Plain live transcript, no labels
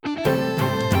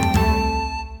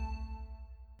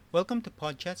Welcome to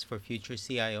Podchats for Future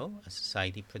CIO, a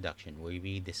society production where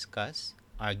we discuss,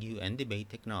 argue, and debate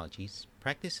technologies,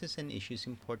 practices, and issues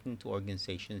important to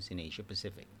organizations in Asia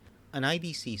Pacific. An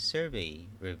IDC survey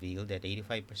revealed that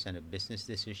 85% of business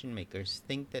decision makers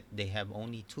think that they have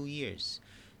only 2 years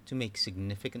to make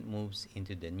significant moves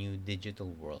into the new digital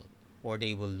world, or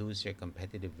they will lose their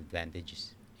competitive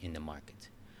advantages in the market.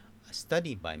 A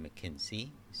study by McKinsey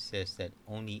says that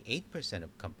only 8%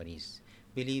 of companies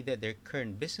believe that their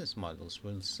current business models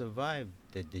will survive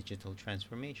the digital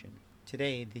transformation.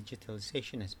 Today,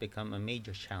 digitalization has become a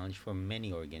major challenge for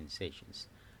many organizations.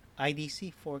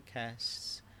 IDC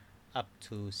forecasts up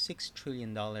to $6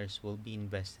 trillion will be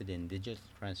invested in digital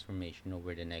transformation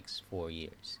over the next 4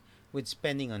 years, with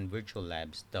spending on virtual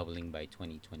labs doubling by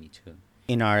 2022.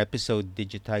 In our episode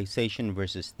Digitization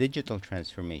versus Digital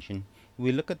Transformation,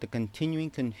 we look at the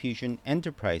continuing confusion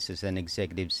enterprises and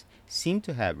executives seem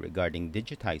to have regarding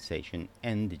digitization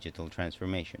and digital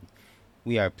transformation.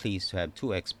 We are pleased to have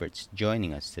two experts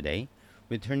joining us today.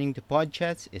 Returning to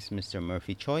Podchats is Mr.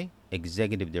 Murphy Choi,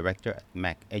 Executive Director at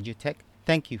Mac Edutech.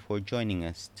 Thank you for joining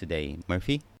us today,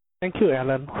 Murphy. Thank you,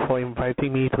 Alan, for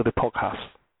inviting me to the podcast.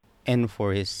 And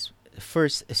for his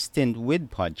first stint with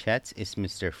Podchats is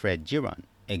Mr. Fred Giron,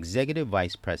 Executive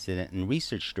Vice President and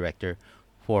Research Director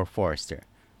for Forrester.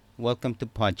 Welcome to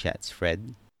Podchats,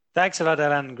 Fred. Thanks a lot,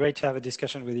 Alan. Great to have a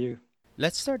discussion with you.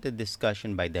 Let's start the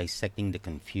discussion by dissecting the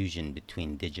confusion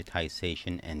between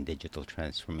digitization and digital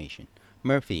transformation.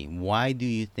 Murphy, why do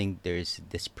you think there's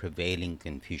this prevailing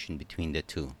confusion between the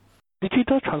two?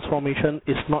 Digital transformation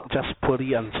is not just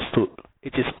poorly understood,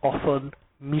 it is often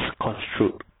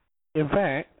misconstrued. In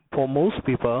fact, for most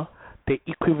people, they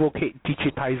equivocate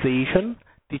digitization,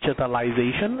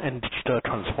 digitalization, and digital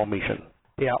transformation.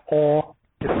 They are all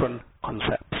different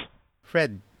concepts.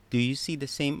 Fred, do you see the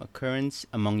same occurrence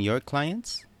among your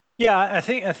clients? Yeah, I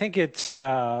think it's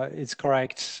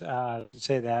correct to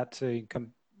say that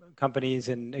companies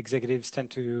and executives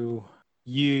tend to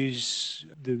use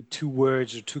the two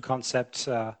words or two concepts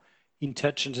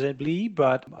interchangeably,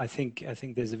 but I think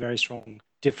there's a very strong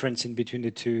difference in between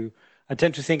the two. I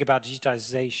tend to think about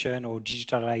digitization or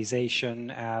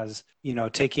digitalization as,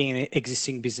 taking an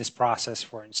existing business process,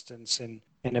 for instance, and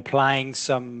applying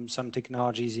some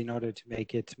technologies in order to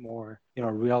make it more,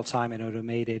 real-time and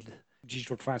automated.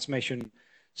 Digital transformation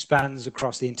spans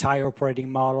across the entire operating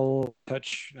model,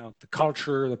 touch, the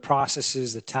culture, the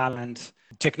processes, the talent,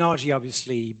 technology,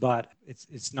 obviously, but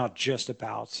it's not just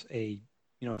about a,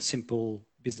 simple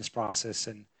business process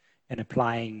and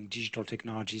applying digital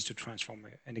technologies to transform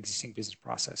an existing business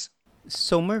process.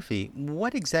 So, Murphy,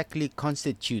 what exactly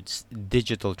constitutes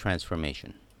digital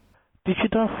transformation?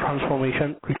 Digital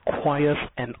transformation requires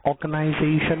an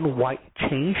organization-wide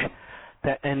change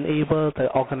that enables the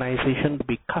organization to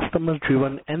be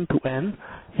customer-driven end-to-end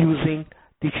using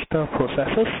digital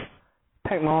processes,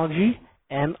 technology,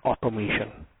 and automation.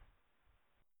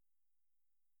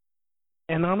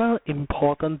 Another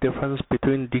important difference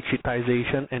between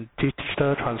digitization and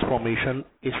digital transformation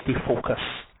is the focus.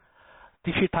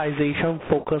 Digitization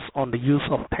focuses on the use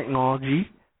of technology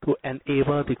to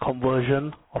enable the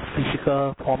conversion of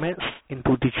physical formats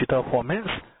into digital formats,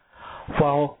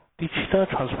 while digital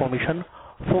transformation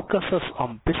focuses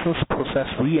on business process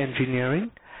re-engineering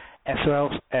as well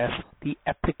as the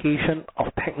application of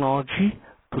technology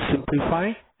to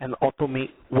simplify and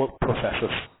automate work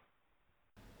processes.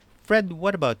 Fred,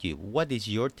 what about you? What is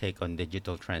your take on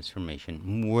digital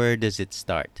transformation? Where does it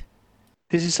start?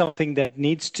 This is something that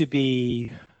needs to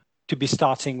be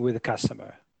starting with the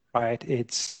customer, right?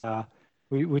 It's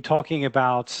we're talking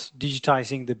about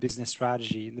digitizing the business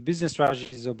strategy, and the business strategy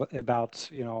is about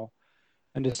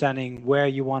understanding where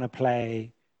you want to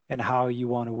play and how you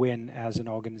want to win as an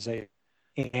organization.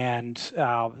 And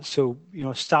so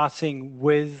starting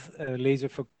with a laser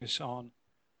focus on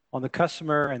the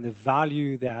customer and the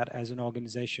value that as an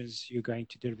organization you're going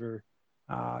to deliver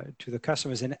to the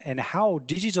customers, and how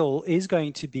digital is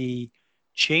going to be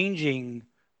changing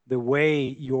the way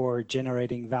you're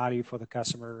generating value for the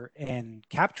customer and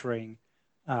capturing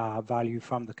value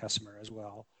from the customer as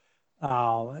well.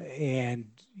 And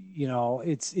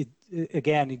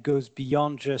it goes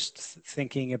beyond just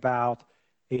thinking about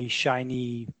a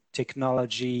shiny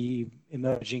technology,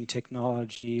 emerging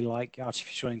technology like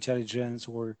artificial intelligence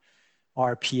or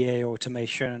RPA,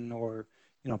 automation, or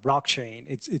blockchain.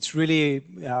 It's really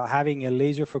having a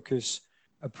laser focus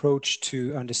approach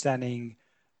to understanding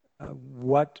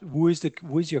who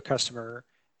is your customer,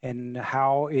 and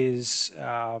how is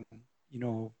the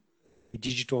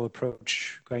digital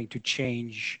approach going to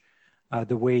change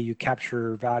the way you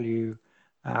capture value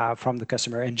from the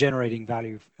customer and generating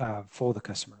value for the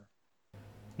customer.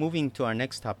 Moving to our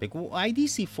next topic,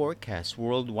 IDC forecasts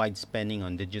worldwide spending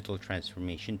on digital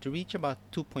transformation to reach about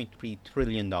 $2.3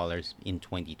 trillion in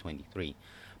 2023.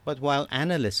 But while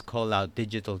analysts call out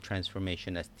digital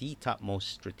transformation as the topmost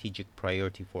strategic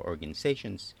priority for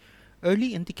organizations,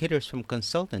 early indicators from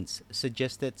consultants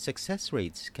suggest that success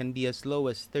rates can be as low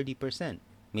as 30%,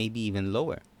 maybe even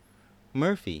lower.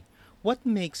 Murphy, what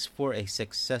makes for a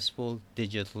successful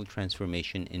digital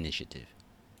transformation initiative?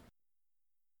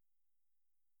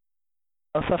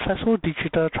 A successful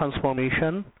digital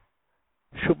transformation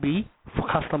should be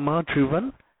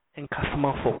customer-driven and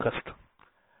customer-focused.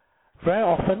 Very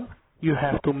often, you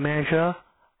have to measure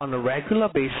on a regular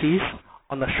basis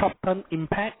on the short-term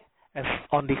impact as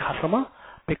on the customer,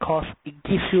 because it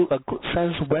gives you a good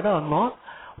sense whether or not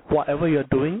whatever you're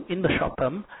doing in the short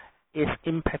term is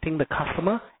impacting the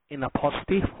customer in a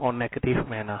positive or negative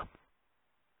manner.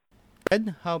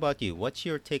 Fred, how about you? What's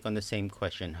your take on the same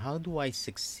question? How do I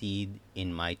succeed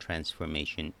in my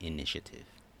transformation initiative?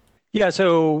 Yeah,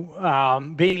 so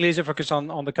being laser focused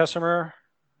on the customer,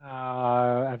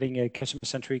 having a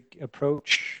customer-centric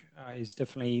approach is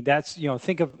definitely, that's,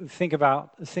 think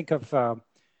of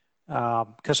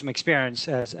customer experience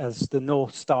as the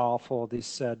North Star for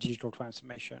this digital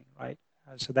transformation, right?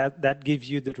 So that gives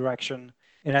you the direction.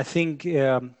 And I think,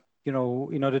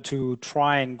 in order to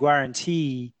try and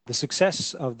guarantee the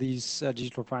success of this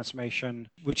digital transformation,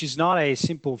 which is not a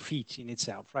simple feat in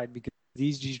itself, right? Because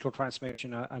these digital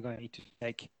transformations are going to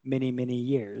take many, many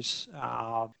years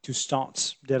to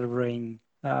start delivering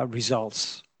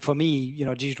results. For me,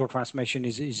 digital transformation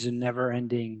is a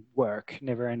never-ending work,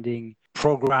 never-ending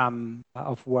program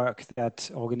of work that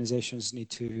organizations need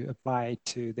to apply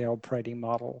to their operating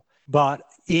model. But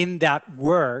in that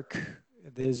work,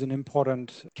 there's an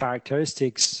important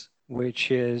characteristics,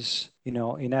 which is,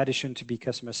 in addition to be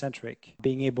customer-centric,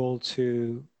 being able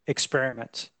to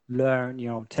experiment, learn,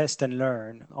 test and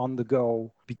learn on the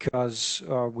go, because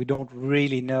we don't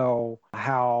really know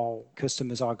how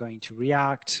customers are going to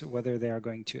react, whether they are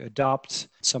going to adopt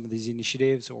some of these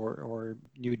initiatives or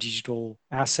new digital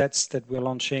assets that we're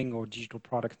launching or digital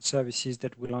products and services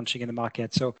that we're launching in the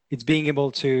market. So it's being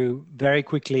able to very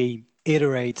quickly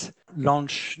iterate,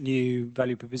 launch new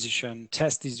value proposition,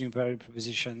 test these new value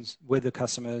propositions with the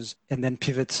customers, and then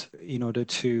pivot in order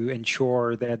to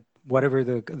ensure that whatever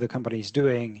the company is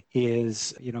doing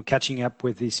is, catching up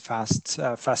with these fast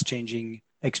changing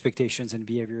expectations and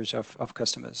behaviors of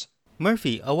customers.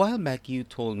 Murphy, a while back you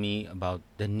told me about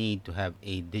the need to have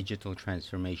a digital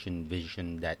transformation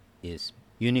vision that is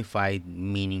unified,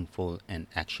 meaningful, and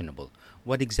actionable.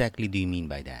 What exactly do you mean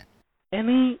by that?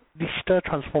 Any digital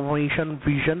transformation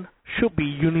vision should be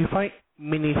unified,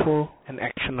 meaningful, and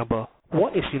actionable.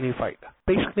 What is unified?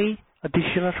 Basically, a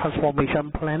digital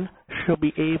transformation plan should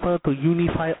be able to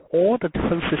unify all the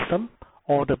different systems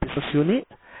or the business unit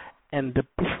and the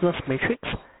business matrix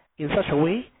in such a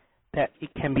way that it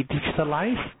can be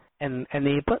digitalized and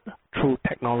enabled through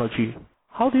technology.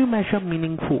 How do you measure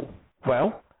meaningful?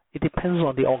 Well, it depends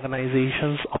on the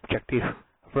organization's objective.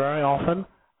 Very often,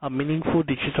 a meaningful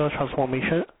digital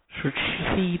transformation should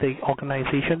see the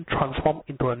organization transform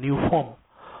into a new form.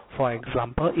 For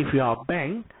example, if you are a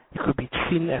bank, it could be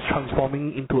seen as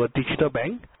transforming into a digital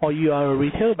bank, or you are a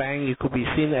retail bank, it could be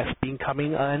seen as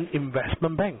becoming an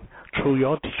investment bank through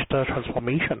your digital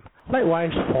transformation.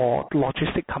 Likewise, for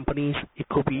logistic companies, it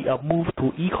could be a move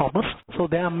to e-commerce. So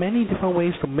there are many different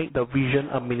ways to make the vision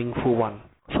a meaningful one.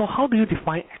 So how do you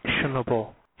define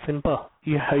actionable? Simple.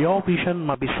 Your vision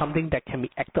must be something that can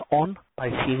be acted on by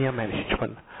senior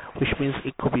management, which means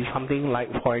it could be something like,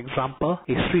 for example,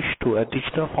 a switch to a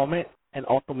digital format, an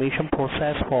automation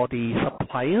process for the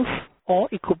suppliers, or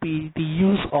it could be the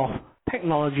use of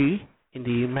technology in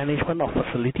the management of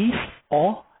facilities,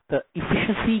 or the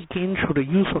efficiency gained through the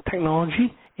use of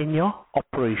technology in your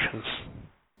operations.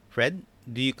 Fred,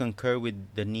 do you concur with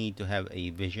the need to have a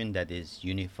vision that is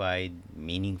unified,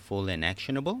 meaningful, and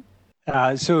actionable?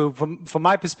 So from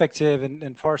my perspective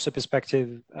and Forrester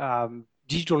perspective,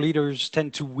 digital leaders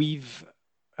tend to weave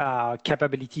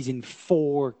capabilities in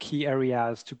 4 key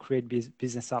areas to create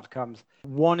business outcomes.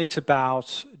 One is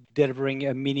about delivering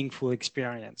a meaningful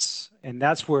experience. And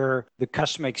that's where the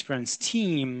customer experience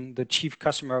team, the chief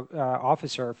customer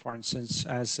officer, for instance,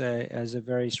 has a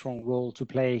very strong role to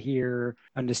play here,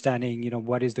 understanding,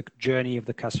 what is the journey of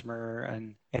the customer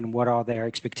and what are their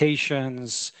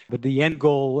expectations. But the end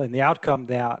goal and the outcome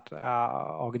that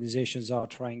organizations are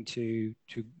trying to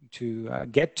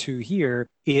get to here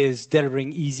is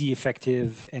delivering easy,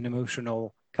 effective, and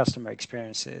emotional customer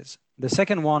experiences. The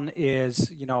second one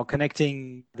is,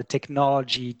 connecting the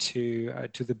technology to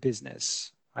the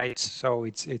business, right? So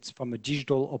it's from a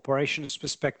digital operations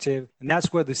perspective, and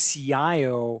that's where the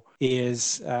CIO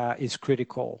is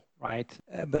critical, right?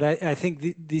 But I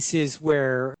think this is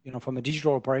where, from a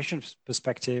digital operations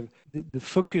perspective, the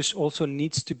focus also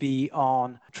needs to be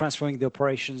on transferring the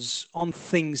operations on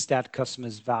things that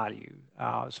customers value.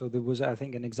 So there was, I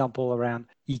think, an example around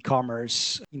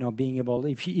e-commerce, being able,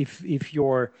 if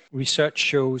your research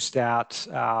shows that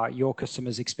your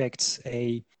customers expect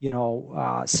a,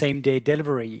 same day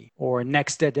delivery or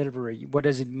next day delivery, what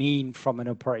does it mean from an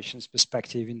operations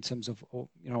perspective in terms of,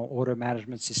 order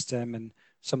management system and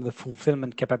some of the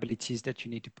fulfillment capabilities that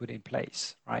you need to put in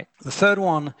place, right? The third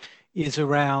one is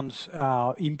around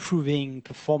improving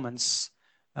performance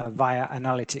via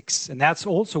analytics. And that's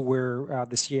also where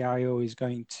the CIO is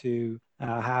going to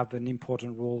have an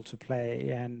important role to play.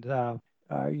 And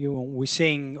we're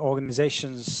seeing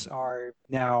organizations are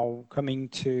now coming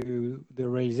to the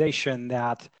realization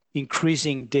that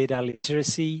increasing data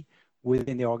literacy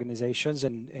within the organizations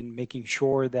and making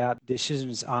sure that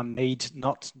decisions are made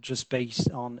not just based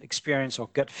on experience or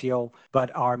gut feel, but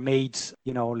are made,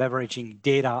 leveraging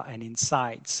data and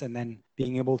insights, and then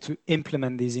being able to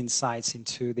implement these insights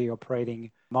into the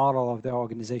operating model of the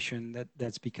organization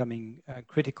that's becoming a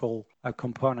critical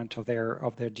component of their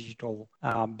digital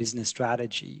business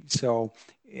strategy. So,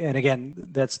 and again,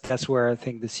 that's where I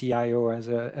think the CIO has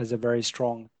a very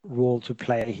strong role to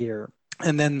play here.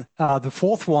 And then the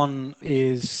fourth one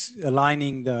is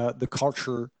aligning the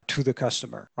culture to the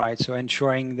customer, right? So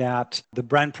ensuring that the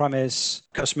brand promise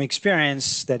customer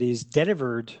experience that is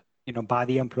delivered, by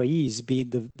the employees, be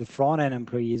it the front-end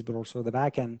employees, but also the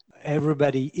back-end,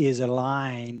 everybody is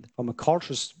aligned from a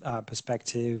culture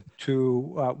perspective to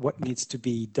what needs to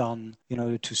be done in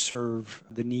order to serve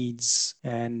the needs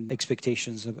and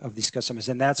expectations of these customers.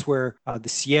 And that's where the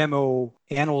CMO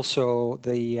and also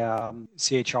the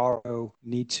CHRO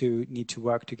need to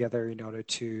work together in order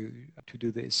to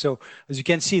do this. So as you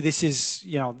can see, this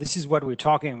is what we're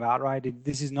talking about, right?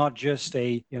 This is not just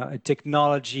a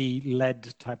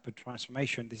technology-led type of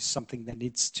transformation. This is something that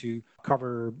needs to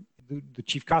cover the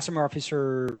chief customer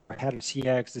officer, head of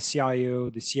CX, the CIO,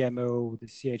 the CMO, the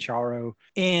CHRO,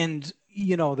 and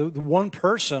the one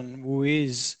person who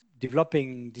is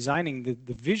designing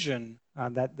the vision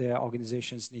that the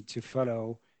organizations need to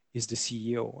follow is the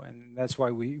CEO. And that's why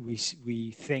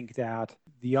we think that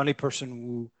the only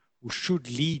person who should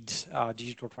lead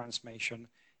digital transformation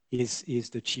is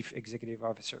the chief executive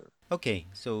officer. Okay,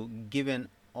 so given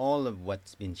all of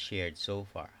what's been shared so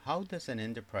far, how does an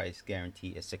enterprise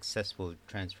guarantee a successful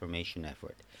transformation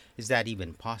effort? Is that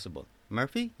even possible?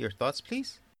 Murphy, your thoughts,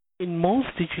 please? In most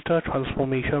digital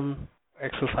transformation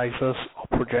exercises or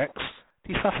projects,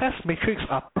 the success metrics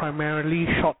are primarily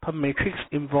short-term metrics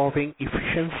involving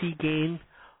efficiency gain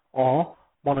or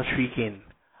monetary gain.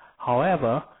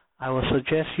 However, I will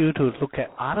suggest you to look at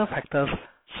other factors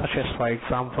such as, for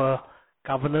example,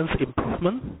 governance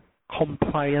improvement,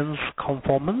 compliance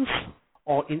conformance,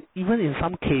 or even in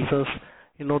some cases,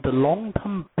 the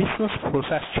long-term business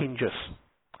process changes.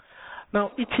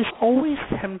 Now, it is always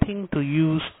tempting to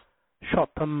use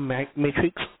short-term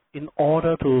metrics in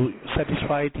order to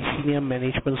satisfy the senior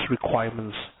management's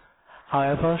requirements.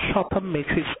 However, short-term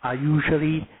metrics are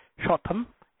usually short-term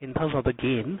in terms of the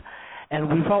gain, and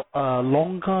without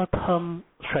longer-term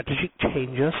strategic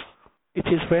changes, it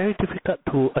is very difficult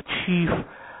to achieve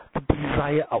the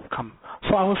desired outcome.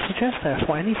 So I would suggest that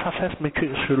for any success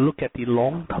metrics, you should look at the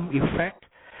long-term effect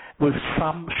with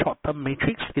some short-term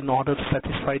metrics in order to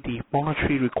satisfy the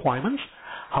monetary requirements.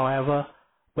 However,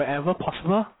 wherever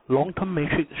possible, long-term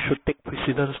metrics should take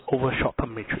precedence over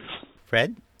short-term metrics.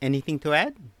 Fred, anything to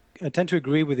add? I tend to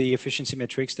agree with the efficiency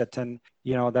metrics that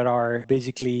are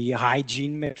basically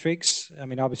hygiene metrics. I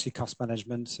mean, obviously cost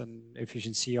management and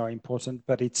efficiency are important,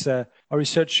 but our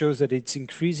research shows that it's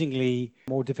increasingly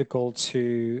more difficult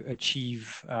to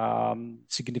achieve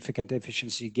significant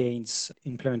efficiency gains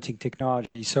implementing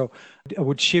technology. So I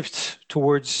would shift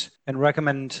towards and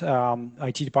recommend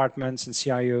IT departments and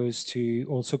CIOs to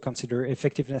also consider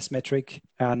effectiveness metric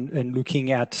and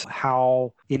looking at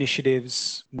how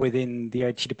initiatives within the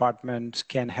IT department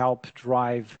can help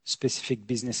drive specific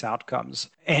business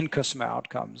outcomes and customer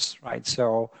outcomes, right?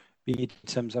 So be it in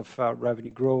terms of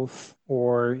revenue growth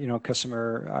or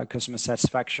customer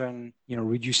satisfaction,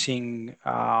 reducing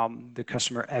the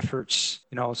customer efforts,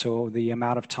 so the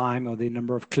amount of time or the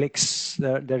number of clicks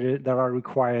that are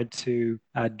required to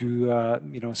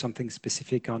do something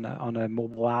specific on a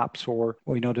mobile apps or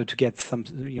in order to get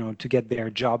to get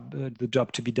the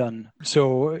job to be done.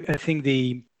 So I think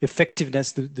the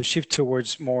effectiveness, the shift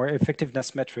towards more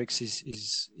effectiveness metrics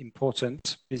is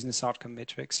important, business outcome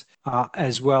metrics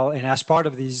as well. And as part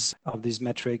of these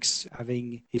metrics,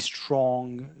 having a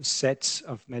strong set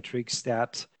of metrics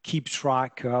that keep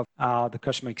track of the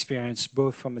customer experience,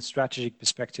 both from a strategic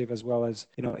perspective as well as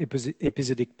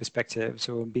episodic perspective.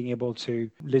 So being able to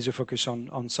laser focus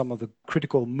on some of the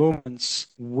critical moments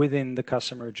within the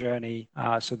customer journey,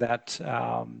 so that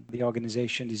the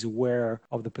organization is aware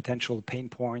of the potential pain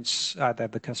points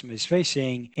that the customer is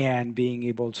facing, and being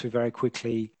able to very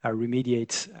quickly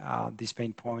remediate these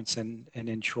pain points and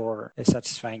ensure a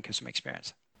satisfying customer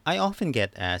experience. I often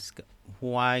get asked,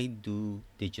 why do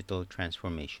digital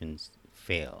transformations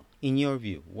fail? In your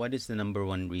view, what is the number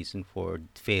one reason for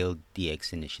failed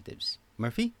DX initiatives?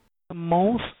 Murphy? The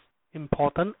most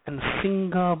important and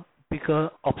single bigger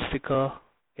obstacle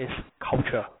is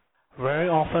culture. Very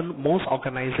often, most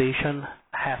organizations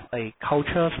have a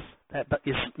culture that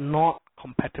is not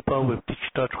compatible with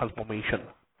digital transformation.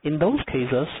 In those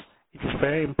cases, it is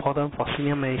very important for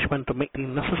senior management to make the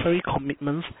necessary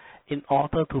commitments in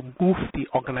order to move the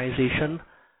organization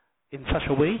in such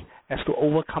a way as to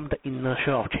overcome the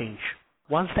inertia of change.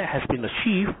 Once that has been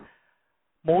achieved,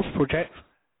 most projects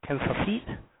can succeed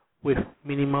with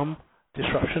minimum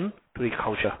disruption to the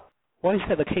culture. Why is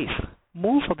that the case?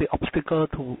 Most of the obstacle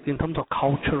in terms of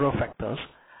cultural factors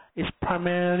is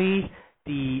primarily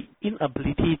the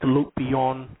inability to look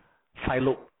beyond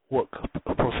siloed work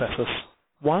processes.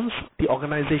 Once the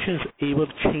organization is able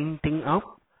to change things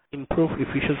up, improve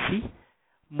efficiency,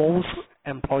 most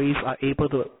employees are able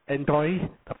to enjoy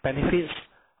the benefits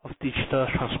of digital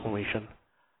transformation.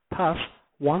 Thus,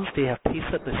 once they have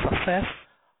tasted the success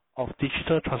of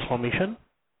digital transformation,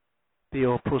 they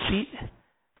will proceed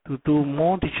to do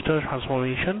more digital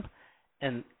transformation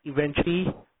and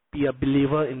eventually be a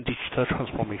believer in digital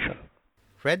transformation.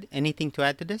 Fred, anything to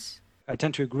add to this? I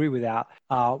tend to agree with that,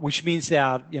 which means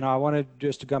that, I wanted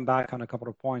just to come back on a couple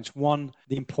of points. One,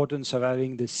 the importance of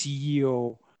having the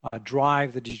CEO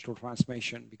drive the digital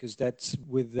transformation, because that's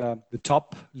with the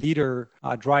top leader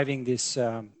driving this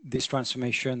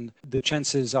transformation, the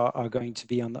chances are going to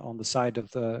be on the side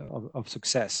of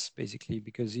success, basically,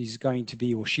 because he's going to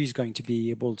be, or she's going to be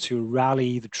able to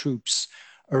rally the troops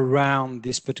around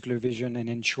this particular vision and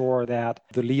ensure that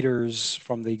the leaders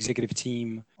from the executive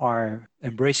team are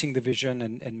embracing the vision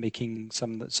and making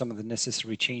some of the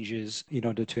necessary changes in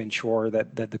order to ensure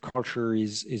that the culture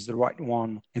is the right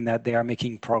one, and that they are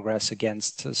making progress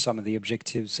against some of the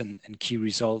objectives and key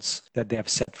results that they have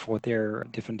set for their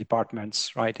different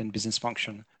departments, right, and business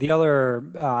function. The other,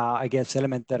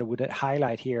 element that I would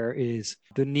highlight here is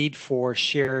the need for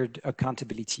shared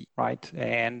accountability, right,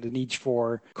 and the need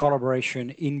for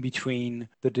collaboration in between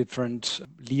the different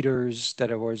leaders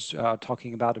that I was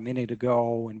talking about a minute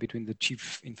ago, and between the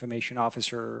Chief Information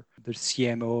Officer, the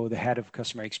CMO, the Head of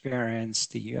Customer Experience,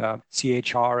 the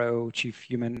CHRO, Chief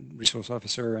Human Resource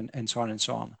Officer, and so on and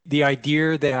so on. The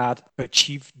idea that a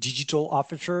Chief Digital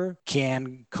Officer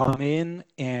can come in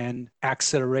and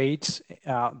accelerate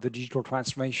the digital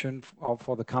transformation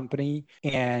for the company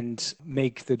and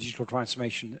make the digital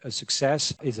transformation a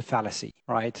success is a fallacy,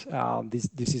 right?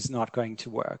 This is not going to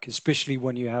work, especially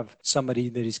when you have somebody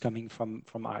that is coming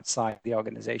from outside the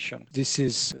organization. This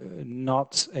is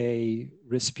not a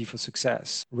recipe for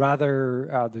success.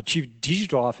 Rather, the Chief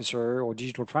Digital Officer or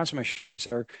Digital Transformation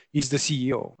Officer is the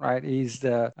CEO, right? Is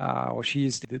the or she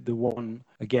is the one,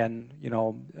 again,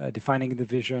 defining the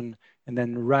vision and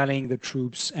then rallying the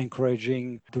troops,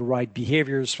 encouraging the right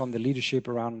behaviors from the leadership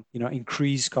around,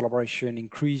 increased collaboration,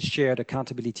 increased shared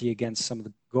accountability against some of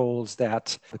the goals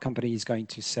that the company is going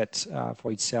to set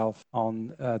for itself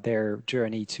on their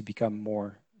journey to become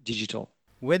more digital.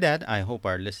 With that, I hope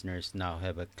our listeners now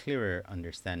have a clearer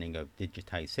understanding of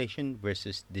digitization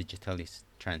versus digital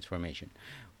transformation,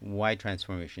 why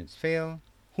transformations fail,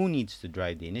 who needs to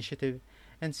drive the initiative,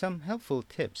 and some helpful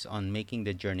tips on making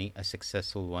the journey a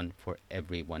successful one for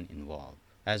everyone involved.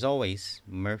 As always,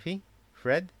 Murphy,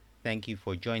 Fred, thank you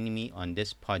for joining me on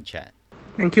this PodChat.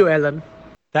 Thank you, Alan.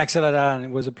 Thanks a lot, Alan. It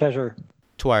was a pleasure.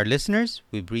 To our listeners,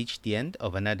 we've reached the end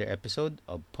of another episode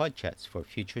of PodChats for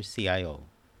Future CIO.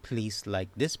 Please like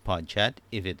this PodChat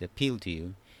if it appealed to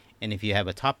you. And if you have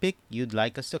a topic you'd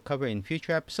like us to cover in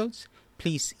future episodes,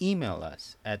 please email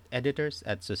us at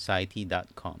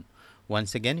editors@society.com.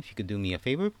 Once again, if you could do me a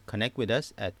favor, connect with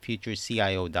us at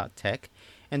futurecio.tech,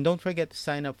 and don't forget to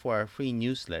sign up for our free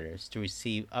newsletters to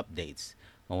receive updates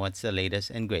on what's the latest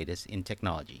and greatest in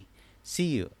technology. See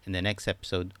you in the next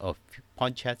episode of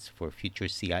Podchats for Future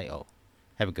CIO.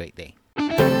 Have a great day.